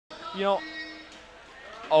You know,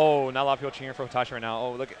 oh, not a lot of people cheering for Hotashi right now.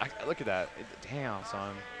 Oh, look at that. Damn,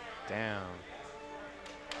 son. Damn.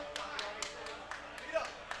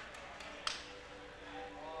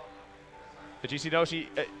 The GCYoshi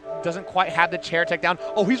doesn't quite have the chair tech down.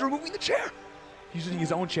 Oh, he's removing the chair. He's using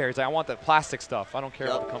his own chair. He's like, I want the plastic stuff. I don't care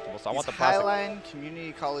about the comfortable stuff. I want the plastic. Highline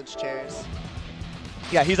community college chairs.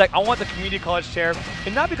 Yeah, he's like, I want the community college chair,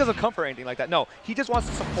 and not because of comfort or anything like that. No, he just wants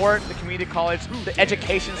to support the community college, the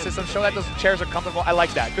education system, show that those chairs are comfortable. I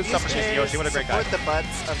like that. Good stuff for GCYoshi. What a great guy. Support the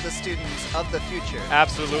butts of the students of the future.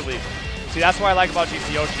 Absolutely. See, that's what I like about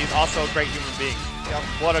GCYoshi. He's also a great human being. Yep.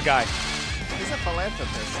 What a guy. He's a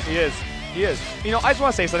philanthropist. He is. He is. You know, I just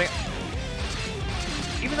want to say something.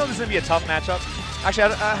 Even though this is going to be a tough matchup,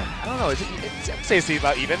 actually, I don't know. It's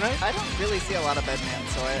about even, right? I don't really see a lot of Bedman,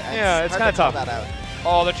 so yeah, it's kind of tough. That out.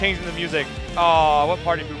 Oh, they're changing the music. Oh, what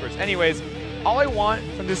party poopers. Anyways, all I want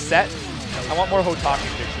from this set, I want more Hotashi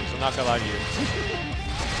pictures. I'm not going to lie to you.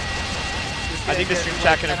 I think the stream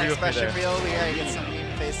chat can agree with me there. Reel. We gotta get some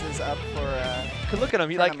meme faces up for. Could look at him.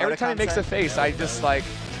 He, like every time he makes a face, I just like.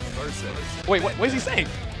 Wait, what is he saying?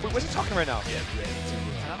 Wait, what's he talking right now?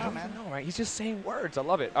 I don't know, man. No, right? He's just saying words. I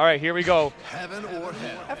love it. All right, here we go. Heaven or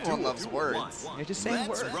hell. Everyone loves words. You're just saying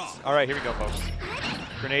words. All right, here we go, folks.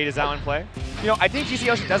 Grenade is out in play. You know, I think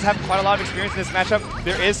GCYoshi does have quite a lot of experience in this matchup.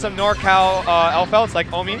 There is some NorCal LFLs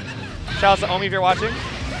like Omi. Shout out to Omi if you're watching.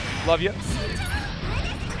 Love you.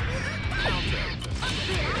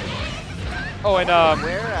 Oh, and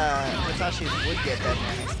where Hotashi would get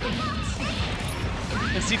Bedman experience.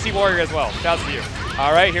 And CT Warrior as well. Shout out to you.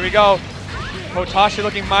 All right, here we go. Hotashi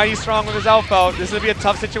looking mighty strong with his Alpha. This is going to be a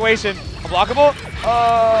tough situation. Unblockable?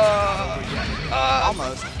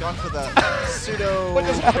 Almost. Going for the pseudo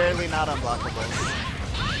barely not unblockables.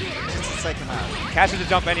 Just a second out. Catches the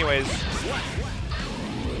jump anyways.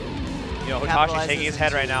 You know, Hotoshi's taking his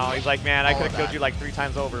head right now. He's like, man, I could have killed you like 3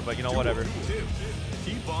 times over, but you know, whatever.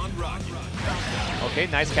 Keep on rocking. Okay,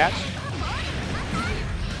 nice catch.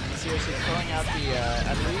 Seriously, throwing out the,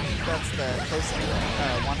 I believe that's the close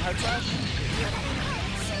one hard slash.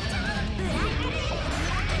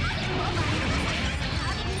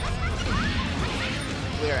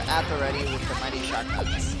 We are at the ready with the mighty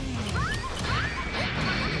shotguns.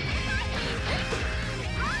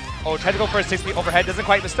 Oh, tried to go for a 6-feet overhead, doesn't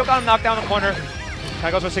quite, but still got him knocked down in the corner.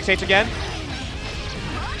 Kind of goes for 6H again.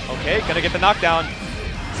 Okay, gonna get the knockdown.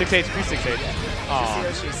 6H, please 6H.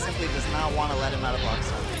 GCYoshi simply does not want to let him out of block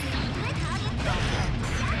zone.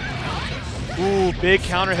 Ooh, big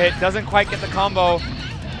counter hit, doesn't quite get the combo.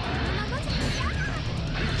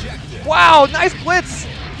 Wow, nice blitz!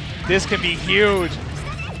 This can be huge.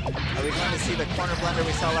 Are we going to see the corner blender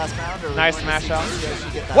we saw last round, or are nice we smash out.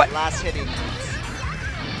 Get that what? Last hitting?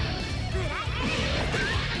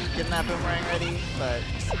 Getting that boomerang ready, but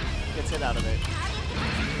gets hit out of it.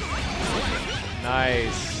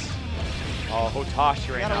 Nice. Oh,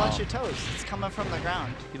 Hotashi right now. You gotta watch your toes. It's coming from the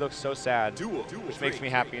ground. He looks so sad, which makes me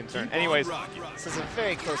happy in turn. Anyways. This is a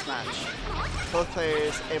very close match. Both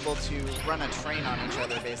players able to run a train on each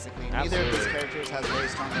other, basically. Neither of these characters has very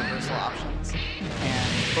strong reversal options.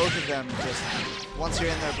 And both of them just, once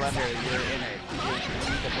you're in their blender, you're in it.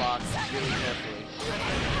 You need to block really carefully.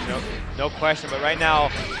 Nope, no question. But right now,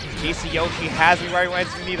 GCYoshi has me right when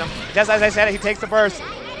we need him. Just as I said, he takes the burst.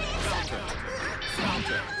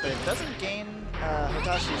 But it doesn't gain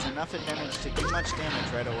Hotoshi's enough advantage to do much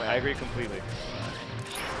damage right away. I agree completely.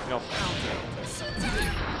 No.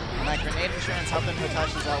 And that grenade insurance helping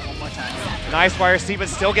Hotoshi's out one more time. Nice wire C, but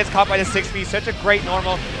still gets caught by the 6B. Such a great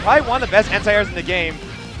normal. Probably one of the best anti-airs in the game.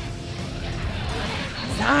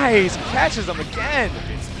 Nice, catches him again.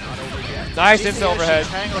 Nice instant overhead.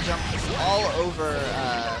 Triangle jump all over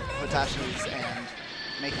Hotoshi's and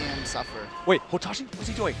making him suffer. Wait, Hotashi, what's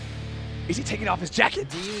he doing? Is he taking off his jacket?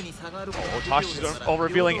 Oh, Hotoshi's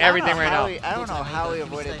revealing everything right now. I don't know how he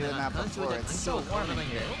avoided doing that before. It's so warm in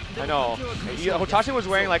here. I know. Hotashi was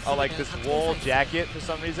wearing like this wool jacket for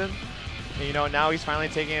some reason. And, you know, now he's finally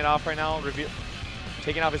taking it off right now,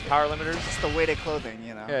 taking off his power limiters. It's the weighted clothing,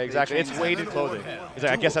 you know. Yeah, exactly. It's weighted clothing. He's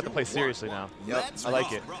like, I guess I have to play seriously now. Yep. I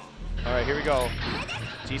like it. All right, here we go.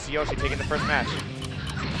 GCYoshi taking the first match.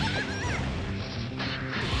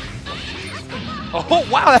 Oh,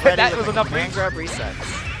 wow, that was enough range. Grab resets.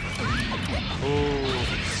 Ooh.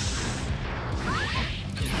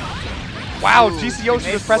 Wow,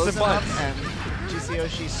 GCYoshi was pressing buttons. And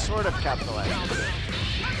GCYoshi sort of capitalized.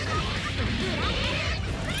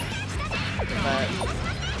 But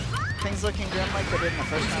things looking grim like they did in the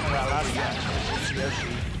first round of that last match for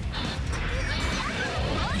GCYoshi.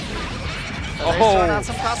 But they're throwing out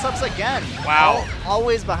some cross-ups again. Wow.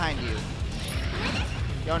 Always behind you.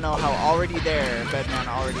 You don't know how already there Bedman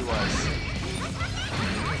already was.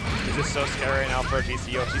 This is so scary right now for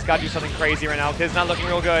GCYoshi. He's got to do something crazy right now because it's not looking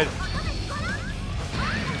real good.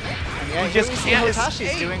 And yeah, he just can't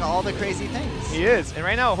Hotashi's doing all the crazy things. He is. And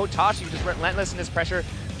right now, Hotashi just relentless in his pressure,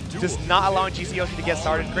 just not allowing GCYoshi to get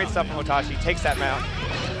started. Great stuff from Hotashi. Takes that mount.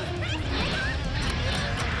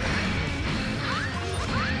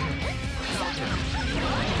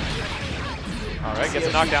 All right, gets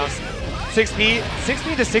a knockdown. 6P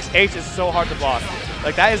to 6H is so hard to block.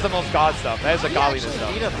 Like, that is the most god stuff. That is the godliness stuff.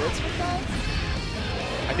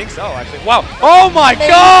 I think so, actually. Wow. Oh my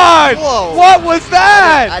god! Whoa. What was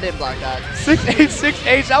that? I didn't block that. 6H,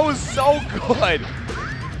 6H. That was so good.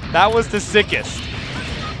 That was the sickest.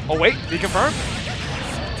 Oh, wait. Did he confirm?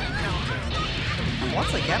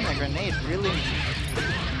 Once again, the grenade really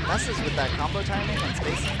messes with that combo timing and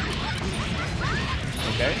spacing.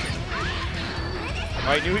 Okay. All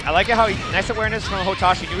right, I like it how nice awareness from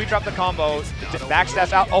Hotashi. Knew he dropped the combo,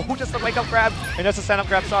 backstabs out. Oh, just a wake up grab, and just a stand up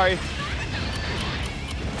grab, sorry.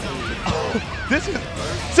 Oh, this is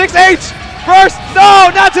 6H! First! No,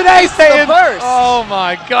 not today, Satan! Oh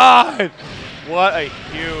my god! What a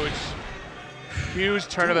huge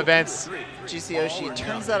turn of events. GCYoshi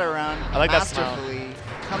turns that around I like that masterfully,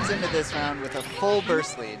 comes into this round with a full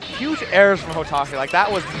burst lead. Huge errors from Hotashi, like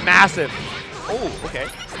that was massive. Oh, okay.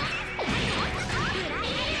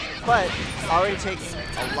 But already taking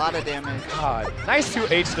a lot of damage. God. Nice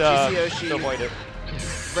 2H to avoid it.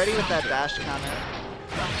 Ready with that dash counter.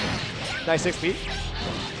 Nice 6P.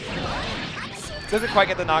 Doesn't quite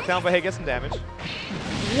get the knockdown, but hey, get some damage.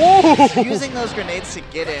 Whoa! Using those grenades to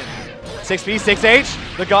get in. 6P,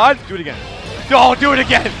 6H, the god. Do it again. No, do it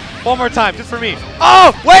again. One more time, just for me.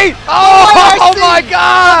 Oh, wait! Oh my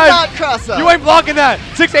god! Not cross up. You ain't blocking that.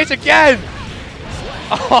 6H again.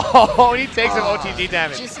 Oh, he takes some OTG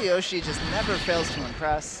damage. GCYoshi just never fails to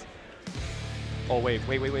impress. Oh, wait.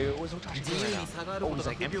 What was Hotashi doing right now? Oh, he's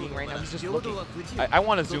like emptying right now. He's just looking. I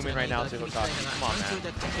want to zoom in right now to Hotashi. Come on, man.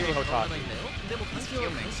 Give me Hotashi.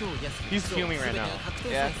 He's fuming right now.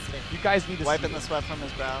 Yeah. You guys need to wiping the sweat from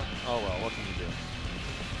his brow. Oh, well, what can you do?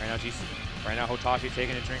 Right now, Hotashi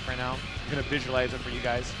taking a drink right now. I'm going to visualize it for you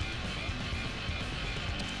guys.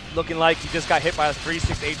 Looking like he just got hit by 3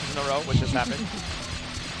 6Hs in a row, which just happened.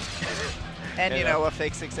 And you know a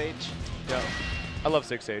fake 6H? Yeah. I love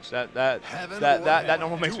 6H. That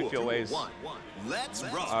normal makes me feel ways. Let's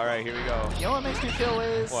rock. All right, here we go. You know what makes me feel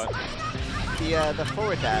ways? What? The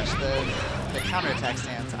forward dash, the counterattack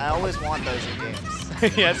stance. I always want those in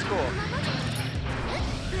games. Yeah, it's cool.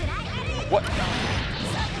 What?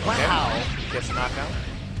 Wow. Okay. Gets a knockdown.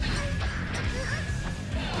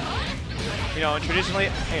 You know, and traditionally,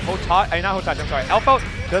 Elfo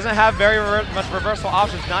doesn't have very much reversal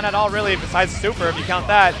options. None at all, really, besides super, if you count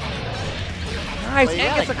that. Nice, well,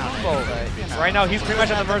 and gets a combo. But, you know, right now, he's pretty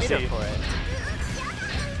much at the mercy.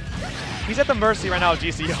 He's at the mercy right now of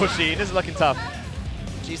GCYoshi. This is looking tough.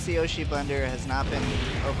 GCYoshi Blender has not been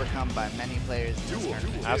overcome by many players in this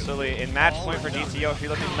tournament. Absolutely. In match point for GCYoshi,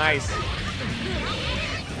 looking nice.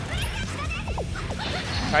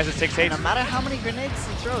 Tries a 6H. No matter how many grenades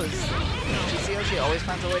he throws, GCYoshi always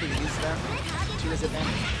finds a way to use them to his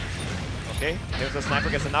advantage. Okay, here's the sniper,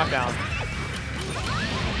 gets a knockdown.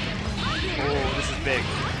 Oh, this is big.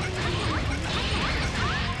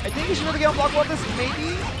 I think he should really get on blockable with this,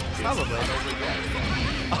 maybe? Probably.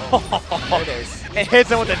 Oh, there it is. It hits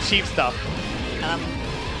him with the cheap stuff. And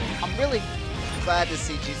I'm really glad to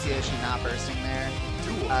see GCYoshi not bursting there.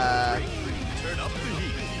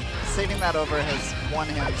 Saving that over has won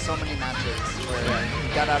him so many matches where he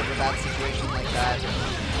got out of a bad situation like that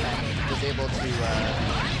and was able to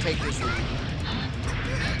take this lead.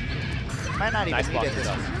 Might not even need it this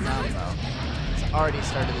round though. He's already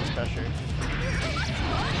started his pressure.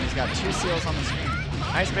 He's got 2 seals on the screen.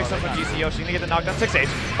 Nice mix up from GCYoshi. Gonna get the knockdown 6H.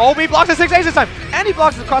 Oh, he blocks the 6H this time! And he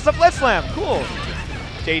blocks the cross-up Blitz Slam. Cool.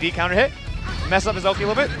 JD counter hit. Mess up his Oki a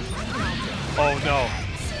little bit. Oh no.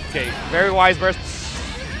 Okay, very wise burst.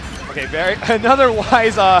 Okay, another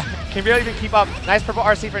wise, can barely even keep up. Nice purple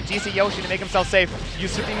RC for GCYoshi to make himself safe.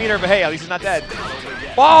 Use 50 meter, but hey, at least he's not dead.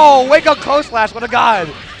 Whoa, wake up close slash, what a god.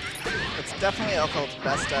 It's definitely Elfelt's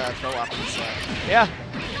best throw off this set. Yeah.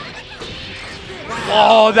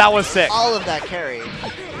 Wow. Oh, that was sick. All of that carry.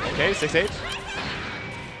 Okay, 6H.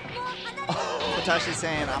 Hotashi's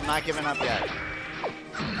saying, I'm not giving up yet.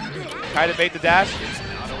 Try to bait the dash.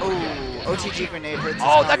 Oh, OTG grenade hurts.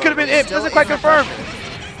 Oh, that could have been it. Doesn't quite confirm.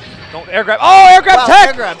 Don't air grab. Oh, air grab tech!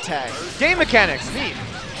 Air grab tech. Game mechanics. Neat.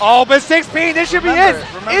 Oh, but 6P, this should be it.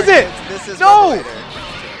 Is it? Kids, this is no.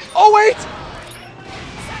 Oh, wait.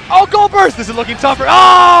 Oh, gold burst. This is looking tougher.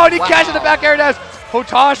 Oh, and he catches the back air dash.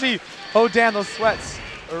 Hotashi! Oh damn, those sweats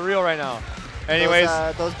are real right now. Anyways.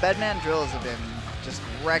 Those bedman drills have been just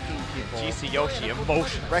wrecking people. GCYoshi,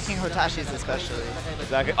 emotion. Wrecking Hotashis especially.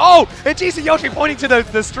 Exactly. Oh! And GCYoshi pointing to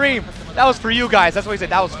the stream. That was for you guys. That's what he said.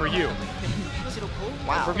 That was for you.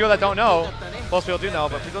 Wow. For people that don't know, most people do know,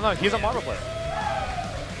 but people don't know, he's a Marvel player.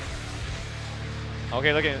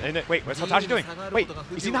 Okay, look at wait, what's Hotashi doing? Wait,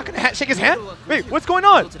 is he not gonna shake his hand? Wait, what's going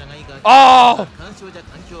on? Oh!